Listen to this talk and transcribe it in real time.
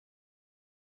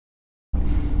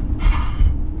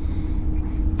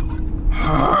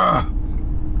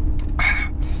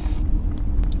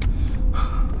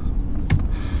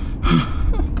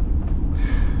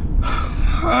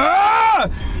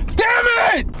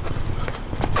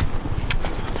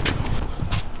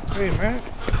Hey, man.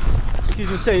 Excuse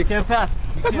me, sir, you can't pass.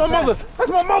 That's my mother!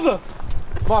 That's my mother!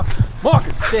 Marcus!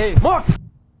 Marcus! Say, Marcus!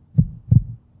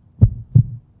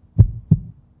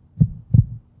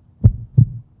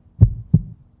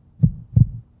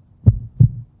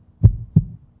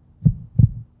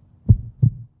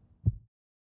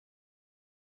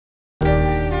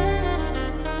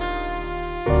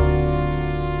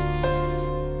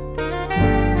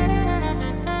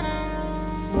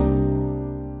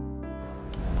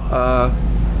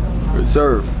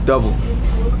 Reserve, double,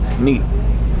 neat.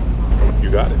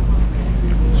 You got it.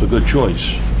 It's a good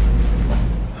choice.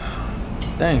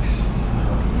 Thanks.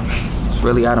 It's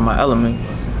really out of my element.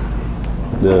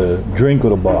 The drink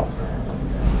or the bar?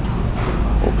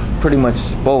 Well, pretty much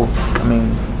both. I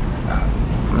mean,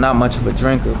 I'm not much of a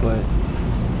drinker, but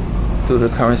due to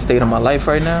the current state of my life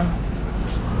right now,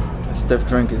 a stiff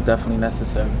drink is definitely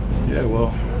necessary. Yeah,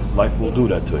 well, life will do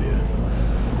that to you.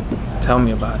 Tell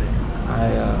me about it.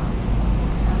 I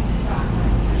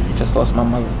just lost my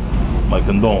mother. My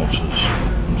condolences.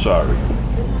 I'm sorry.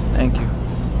 Thank you.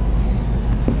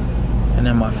 And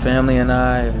then my family and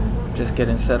I are just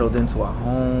getting settled into our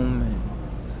home,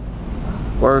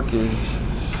 and work is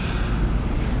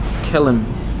killing me.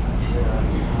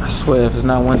 I swear, if it's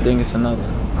not one thing, it's another.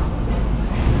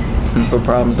 But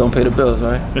problems don't pay the bills,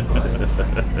 right?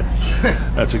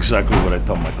 That's exactly what I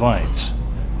tell my clients.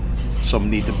 Some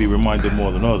need to be reminded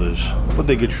more than others, but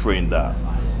they get straightened out.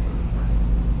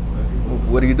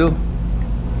 What do you do?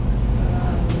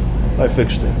 I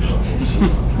fix things.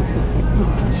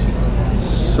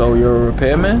 So you're a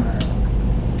repairman?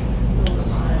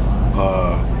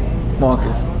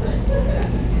 Marcus.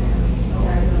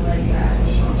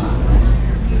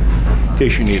 In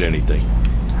case you need anything.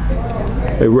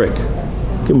 Hey, Rick,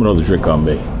 give him another drink on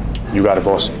me. You got it,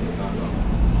 boss. All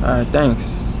right, thanks.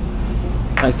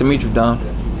 Nice to meet you, Dom.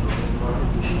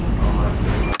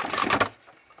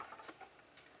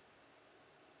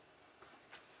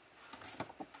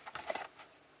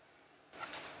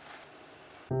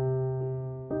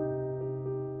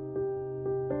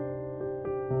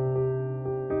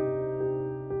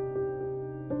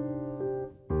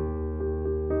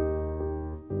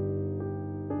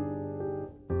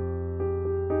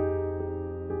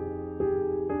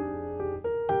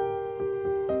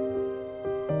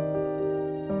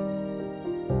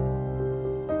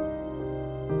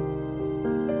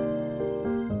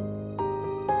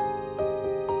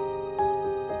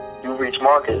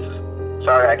 Marcus.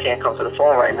 Sorry I can't come to the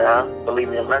phone right now, but leave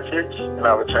me a message and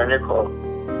I'll return your call.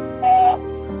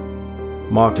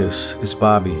 Marcus, it's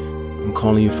Bobby. I'm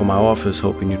calling you from my office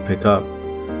hoping you'd pick up.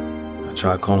 I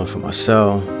tried calling from my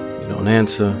cell, you don't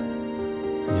answer,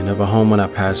 and you're never home when I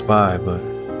pass by, but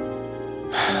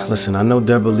listen, I know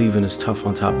Deborah leaving is tough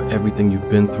on top of everything you've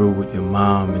been through with your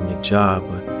mom and your job,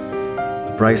 but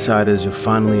the bright side is you're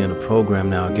finally in a program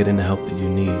now getting the help that you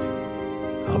need.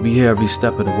 I'll be here every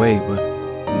step of the way, but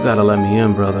you gotta let me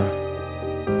in, brother.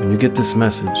 When you get this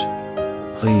message,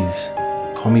 please,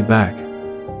 call me back.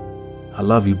 I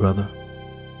love you, brother.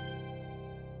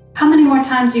 How many more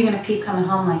times are you gonna keep coming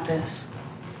home like this?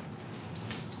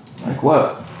 Like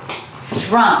what?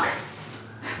 Drunk.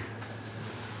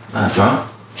 Not drunk.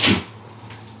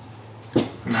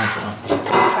 Not drunk.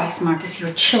 Christ, Marcus,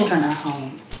 your children are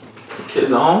home. The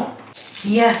kids are home?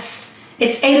 Yes.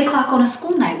 It's 8 o'clock on a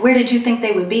school night. Where did you think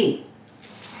they would be?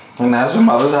 And that's your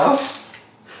mother's house?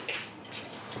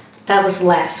 That was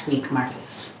last week,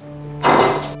 Marcus.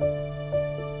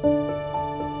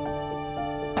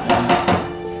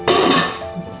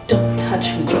 Don't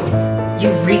touch me. You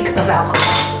reek of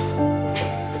alcohol.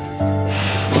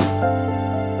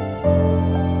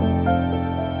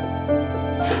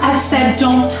 I said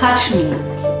don't touch me.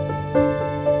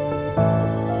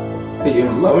 You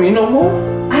don't love me no more?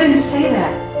 I didn't say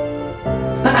that.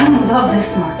 But I don't love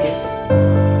this, Marcus.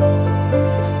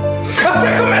 I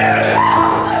said come here!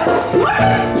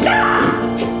 Marcus, stop!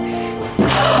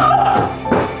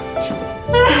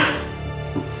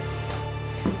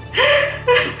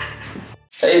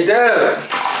 Hey, Dad.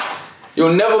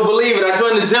 You'll never believe it. I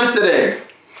joined the gym today.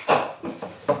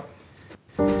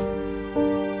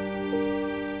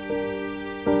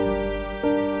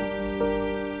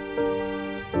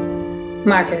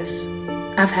 Marcus,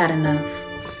 I've had enough.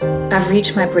 I've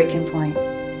reached my breaking point.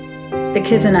 The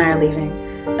kids and I are leaving.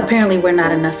 Apparently we're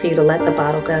not enough for you to let the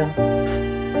bottle go.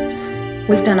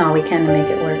 We've done all we can to make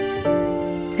it work.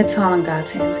 It's all in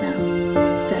God's hands now.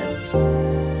 Deb.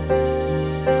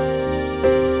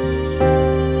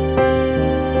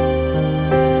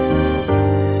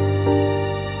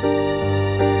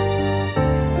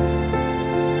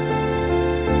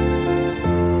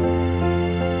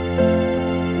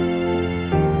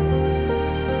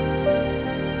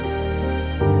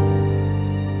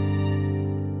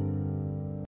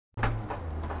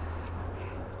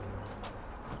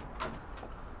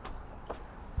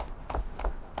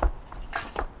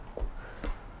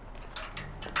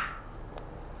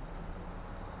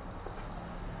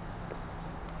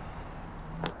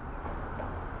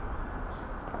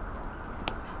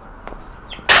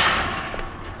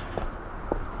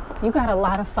 You got a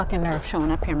lot of fucking nerve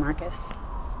showing up here, Marcus.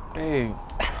 Babe.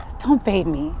 Don't babe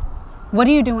me. What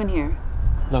are you doing here?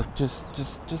 Look,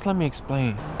 just let me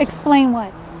explain. Explain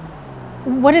what?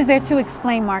 What is there to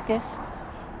explain, Marcus?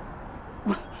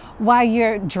 Why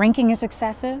your drinking is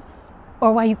excessive?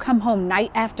 Or why you come home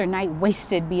night after night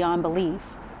wasted beyond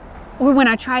belief? Or when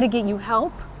I try to get you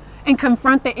help and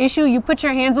confront the issue, you put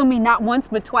your hands on me not once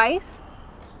but twice?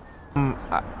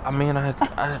 I mean,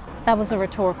 That was a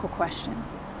rhetorical question.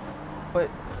 But...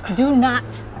 Do not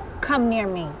come near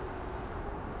me.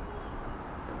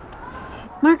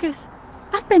 Marcus,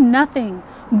 I've been nothing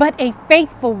but a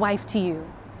faithful wife to you.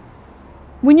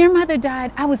 When your mother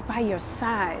died, I was by your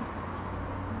side.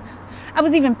 I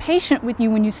was even patient with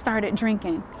you when you started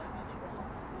drinking.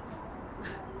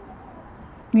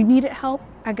 You needed help,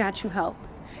 I got you help.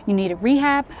 You needed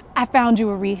rehab, I found you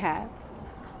a rehab.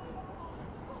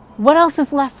 What else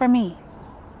is left for me?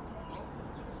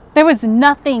 There was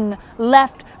nothing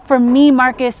left for me,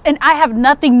 Marcus, and I have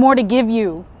nothing more to give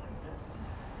you.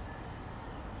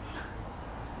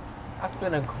 I've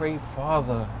been a great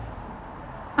father.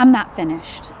 I'm not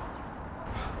finished.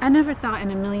 I never thought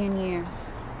in a million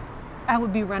years I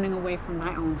would be running away from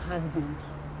my own husband.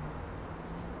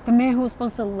 The man who was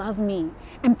supposed to love me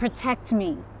and protect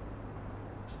me.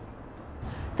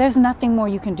 There's nothing more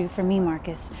you can do for me,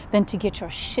 Marcus, than to get your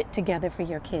shit together for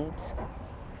your kids.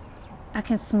 I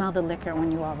can smell the liquor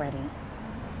on you already.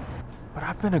 But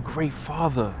I've been a great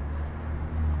father.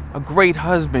 A great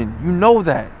husband. You know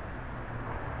that.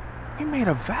 We made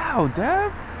a vow,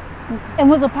 Deb. And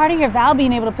was a part of your vow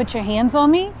being able to put your hands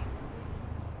on me?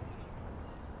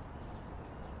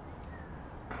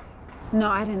 No,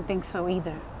 I didn't think so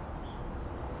either.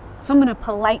 So I'm gonna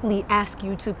politely ask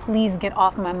you to please get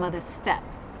off my mother's step.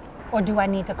 Or do I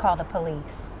need to call the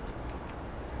police?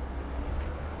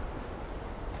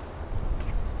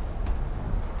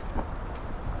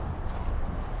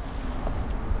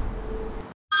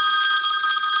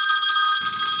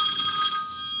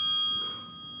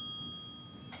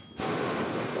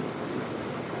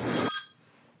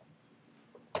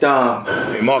 Dom.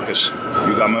 Hey, Marcus,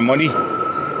 you got my money?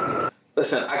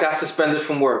 Listen, I got suspended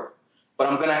from work, but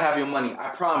I'm gonna have your money, I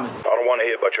promise. I don't want to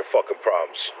hear about your fucking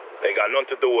problems. They ain't got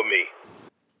nothing to do with me.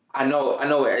 I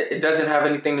know, it doesn't have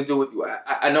anything to do with you.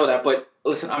 I know that, but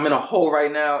listen, I'm in a hole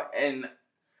right now, and... If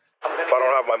I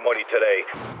don't have my money today,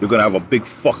 you're gonna have a big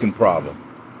fucking problem.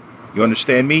 You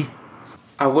understand me?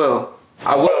 I will.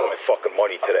 I will have my fucking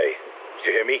money today.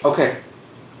 You hear me? Okay.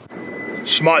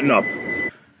 Smarten up.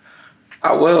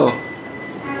 I will.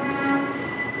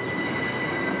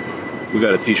 We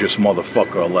gotta teach this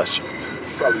motherfucker a lesson.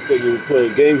 Probably think you were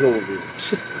playing games over me.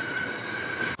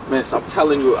 Miss, I'm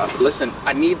telling you, listen,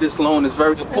 I need this loan. It's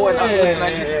very important. Listen, I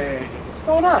need... What's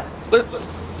going on?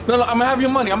 No, I'm gonna have your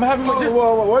money. I'm gonna have your money.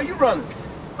 Whoa, where are you running?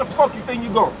 Where the fuck you think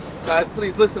you going? Guys,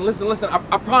 please, listen.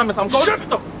 I promise I'm going. Shut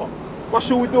the fuck. What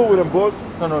should we do with him, boy?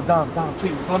 No, Dom,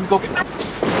 please, let me go get...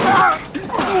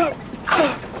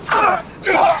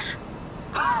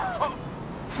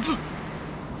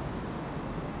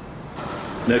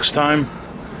 Next time,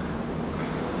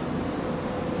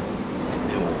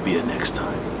 there won't be a next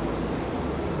time.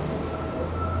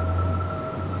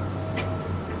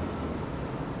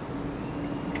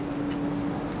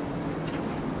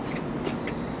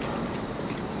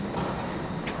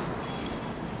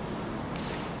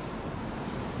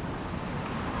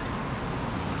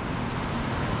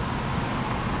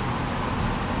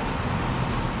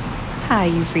 Hi,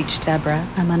 you've reached Deborah.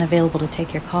 I'm unavailable to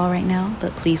take your call right now,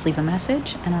 but please leave a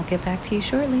message and I'll get back to you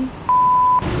shortly.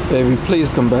 Baby, please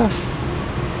come back.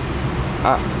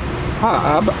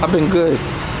 I've been good.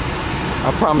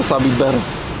 I promise I'll be better.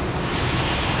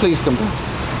 Please come back.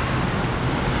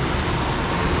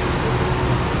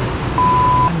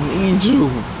 I need you.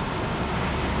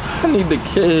 I need the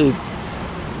kids.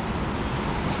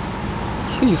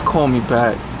 Please call me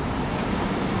back.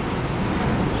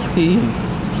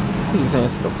 Please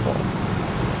answer the phone.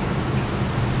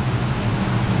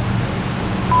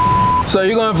 So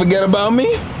you're gonna forget about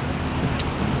me?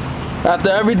 After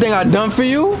everything I've done for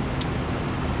you?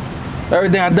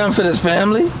 Everything I've done for this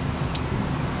family?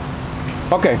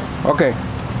 Okay.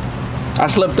 I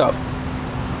slipped up.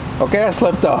 Okay, I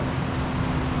slipped up.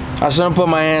 I shouldn't put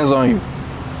my hands on you.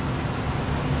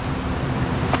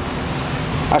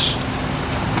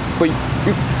 But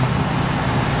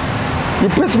you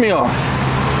pissed me off.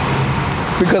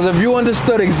 Because if you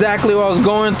understood exactly what I was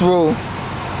going through,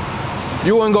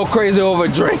 you wouldn't go crazy over a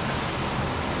drink.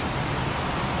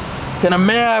 Can a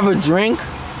man have a drink?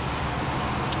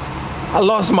 I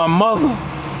lost my mother.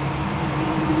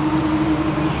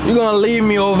 You gonna leave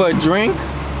me over a drink?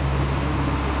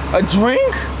 A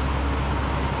drink?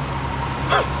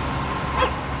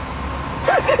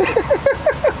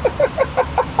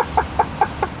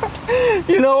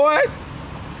 You know what?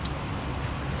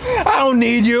 I don't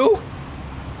need you.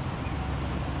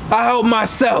 I help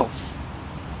myself.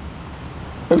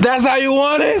 If that's how you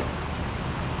want it,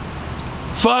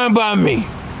 fine by me.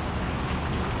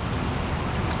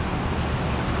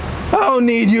 I don't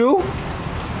need you.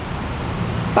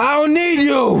 I don't need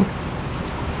you.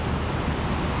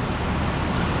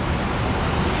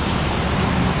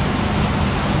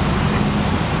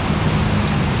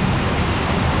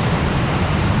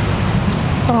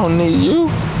 I don't need you.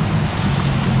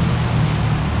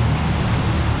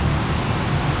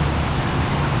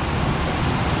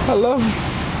 I love you.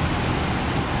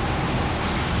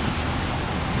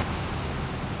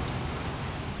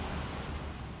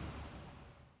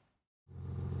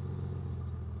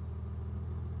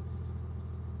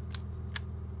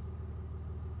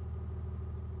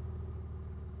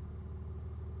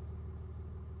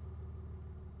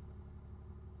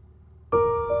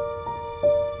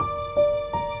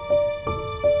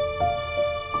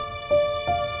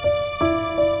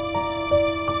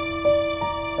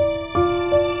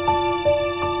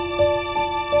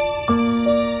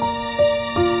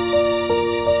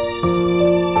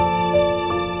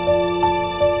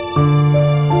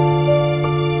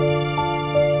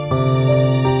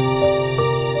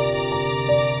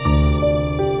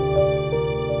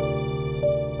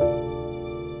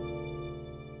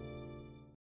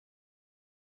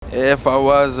 If I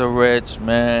was a rich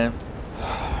man,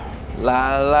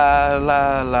 la la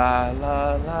la la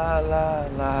la la la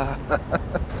la.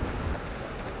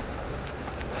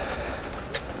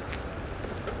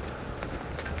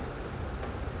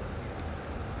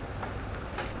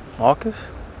 Marcus?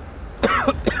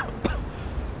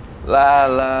 La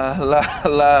la la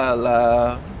la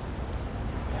la.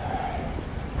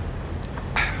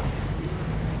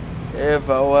 If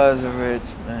I was a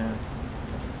rich man.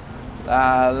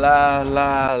 La la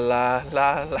la la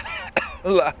la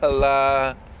la la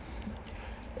la.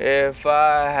 If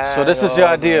I had So this is your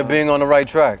idea of being on the right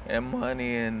track? And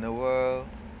money in the world.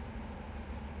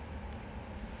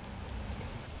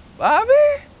 Bobby?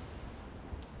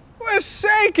 We're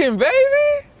shaking,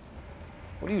 baby.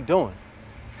 What are you doing?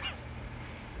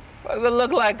 What does it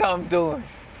look like I'm doing?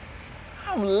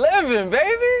 I'm living,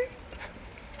 baby.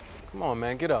 Come on,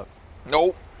 man, get up.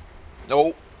 Nope.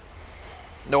 Nope.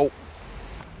 Nope.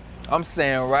 I'm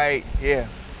saying right here.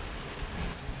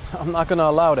 I'm not gonna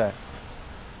allow that.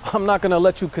 I'm not gonna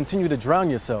let you continue to drown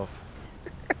yourself.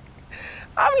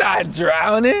 I'm not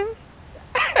drowning.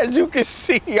 As you can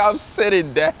see, I'm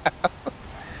sitting down.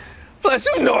 Plus,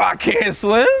 you know I can't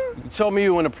swim. You told me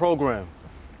you were in a program.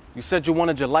 You said you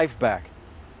wanted your life back.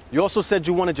 You also said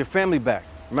you wanted your family back.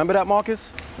 Remember that,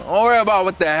 Marcus? Don't worry about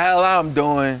what the hell I'm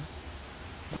doing.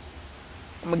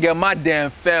 I'm gonna get my damn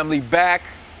family back,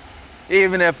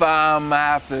 even if I'm gonna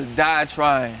have to die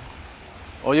trying.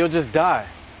 Or you'll just die.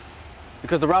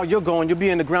 Because the route you're going, you'll be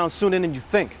in the ground sooner than you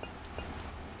think.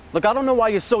 Look, I don't know why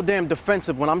you're so damn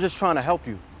defensive when I'm just trying to help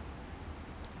you.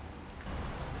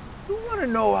 You wanna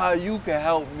know how you can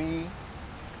help me?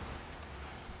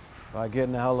 By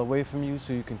getting the hell away from you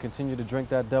so you can continue to drink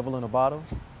that devil in a bottle?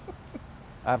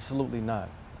 Absolutely not.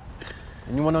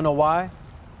 And you wanna know why?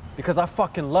 Because I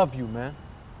fucking love you, man.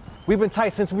 We've been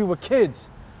tight since we were kids,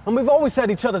 and we've always had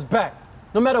each other's back,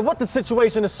 no matter what the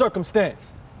situation or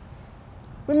circumstance.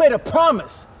 We made a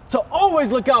promise to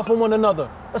always look out for one another,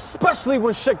 especially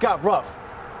when shit got rough.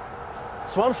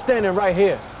 So I'm standing right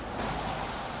here.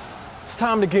 It's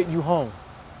time to get you home.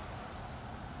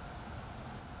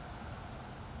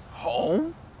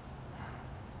 Home?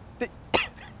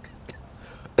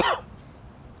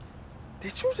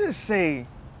 Did you just say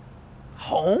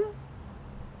home?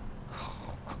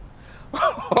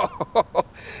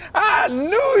 I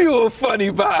knew you were funny,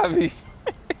 Bobby.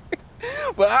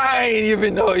 But I ain't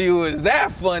even know you was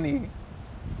that funny.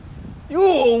 You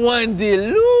were one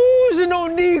delusional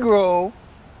Negro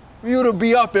for you to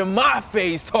be up in my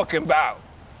face talking about,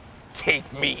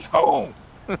 take me home.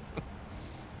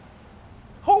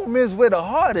 Home is where the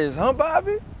heart is, huh,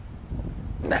 Bobby?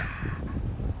 Nah.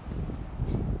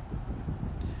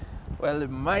 Well, it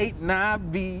might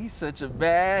not be such a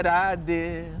bad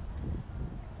idea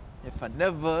if I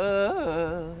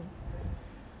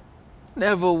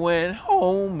never went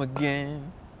home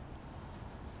again.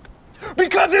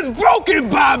 Because it's broken,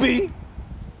 Bobby!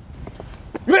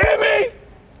 You hear me?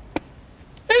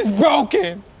 It's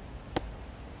broken.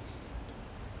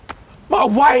 My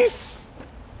wife,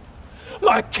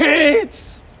 my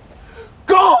kids,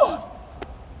 gone.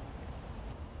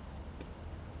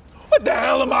 What the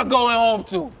hell am I going home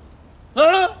to?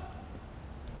 Huh?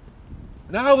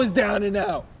 When I was down and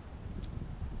out.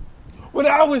 When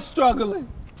I was struggling.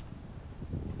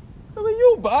 Who are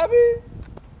you, Bobby?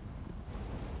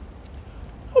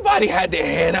 Nobody had their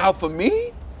hand out for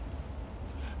me.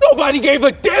 Nobody gave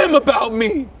a damn about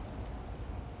me.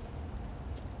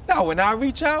 Now, when I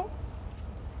reach out,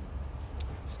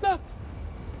 it's nothing.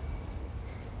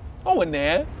 Oh, in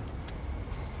there.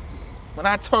 When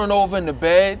I turn over in the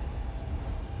bed,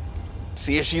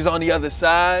 see if she's on the other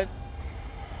side,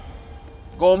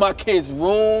 go in my kid's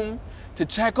room to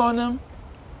check on them,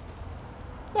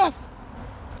 nothing.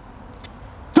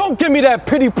 Don't give me that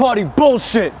pity party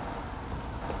bullshit.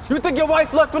 You think your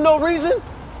wife left for no reason?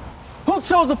 Who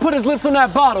chose to put his lips on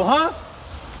that bottle, huh?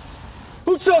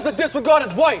 Who chose to disregard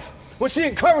his wife when she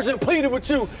encouraged and pleaded with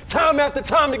you time after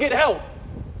time to get help?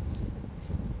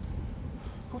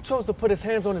 Who chose to put his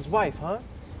hands on his wife, huh?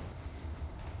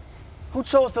 Who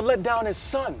chose to let down his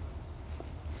son?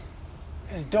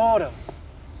 His daughter?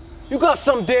 You got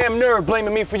some damn nerve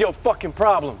blaming me for your fucking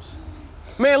problems.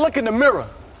 Man, look in the mirror.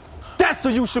 That's who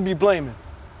you should be blaming.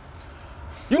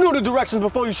 You knew the directions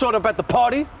before you showed up at the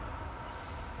party.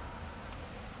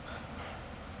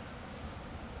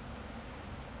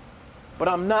 But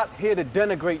I'm not here to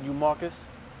denigrate you, Marcus.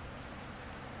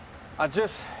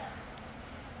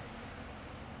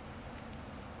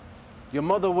 Your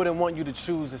mother wouldn't want you to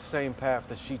choose the same path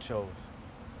that she chose.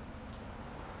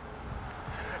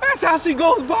 That's how she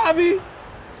goes, Bobby.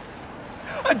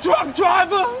 A drunk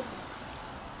driver.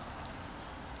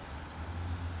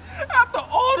 After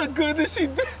all the good that she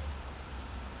did.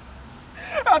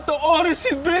 After all that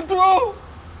she's been through.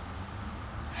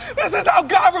 This is how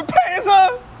God repays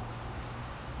her.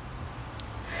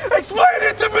 Explain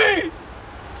it to me.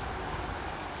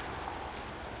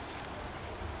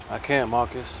 I can't,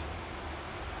 Marcus.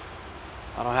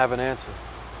 I don't have an answer.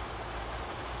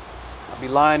 I'd be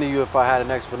lying to you if I had an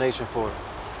explanation for it.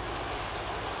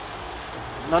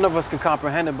 None of us can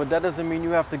comprehend it, but that doesn't mean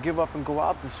you have to give up and go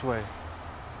out this way.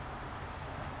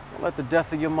 Don't let the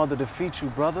death of your mother defeat you,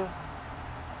 brother.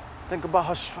 Think about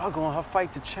her struggle and her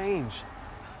fight to change.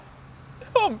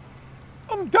 I'm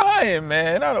dying,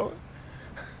 man. I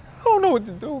don't know what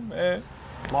to do, man.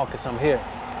 Marcus, I'm here.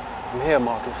 I'm here,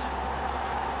 Marcus.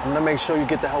 I'm gonna make sure you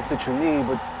get the help that you need,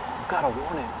 but you've gotta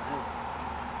want it,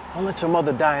 man. Don't let your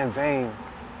mother die in vain.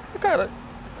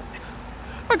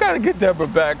 I gotta get Deborah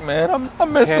back, man. I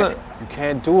miss her. You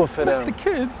can't do it for them. I miss the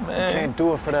kids, man. You can't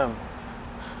do it for them.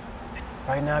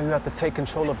 Right now, you have to take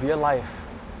control of your life.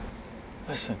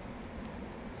 Listen,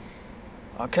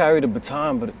 I'll carry the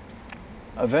baton, but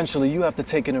eventually you have to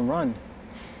take it and run.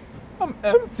 I'm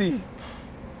empty.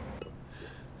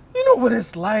 You know what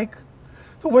it's like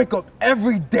to wake up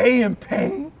every day in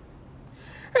pain?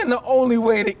 And the only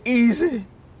way to ease it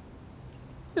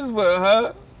is with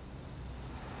her.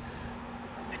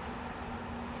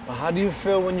 Well, how do you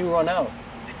feel when you run out?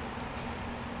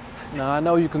 Now, I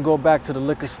know you can go back to the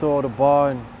liquor store or the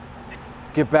bar and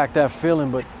get back that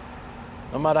feeling, but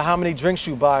no matter how many drinks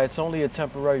you buy, it's only a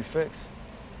temporary fix.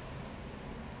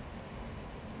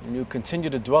 And you continue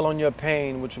to dwell on your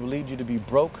pain, which will lead you to be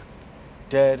broke,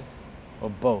 dead, or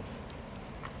both.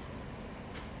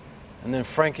 And then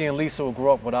Frankie and Lisa will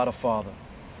grow up without a father.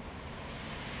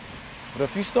 But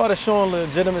if you started showing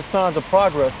legitimate signs of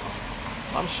progress,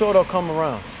 I'm sure they'll come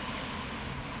around.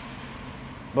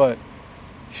 But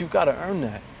you've got to earn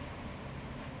that.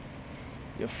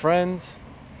 Your friends,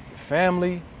 your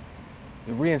family,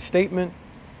 your reinstatement,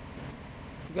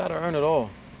 you got to earn it all.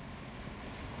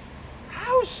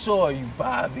 How sure are you,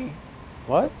 Bobby?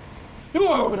 What? You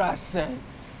heard what I said.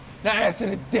 Now answer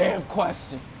the damn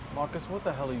question. Marcus, what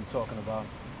the hell are you talking about?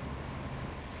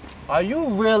 Are you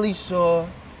really sure?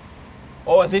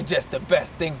 Or is it just the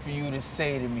best thing for you to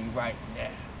say to me right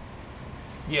now?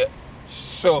 Yeah,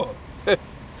 sure.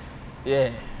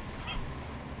 Yeah.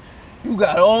 You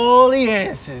got all the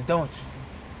answers, don't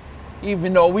you?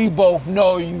 Even though we both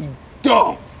know you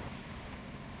don't.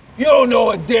 You don't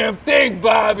know a damn thing,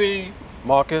 Bobby.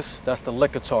 Marcus, that's the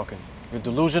liquor talking. You're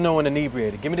delusional and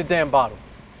inebriated. Give me the damn bottle.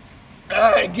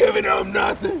 I ain't giving them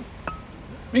nothing.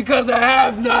 Because I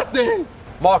have nothing.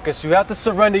 Marcus, you have to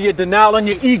surrender your denial and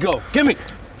your ego. Give me.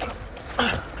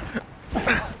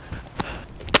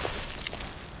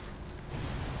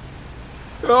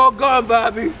 They're all gone,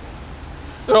 Bobby.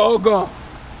 They're all gone.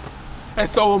 And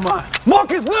so am I.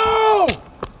 Marcus, no!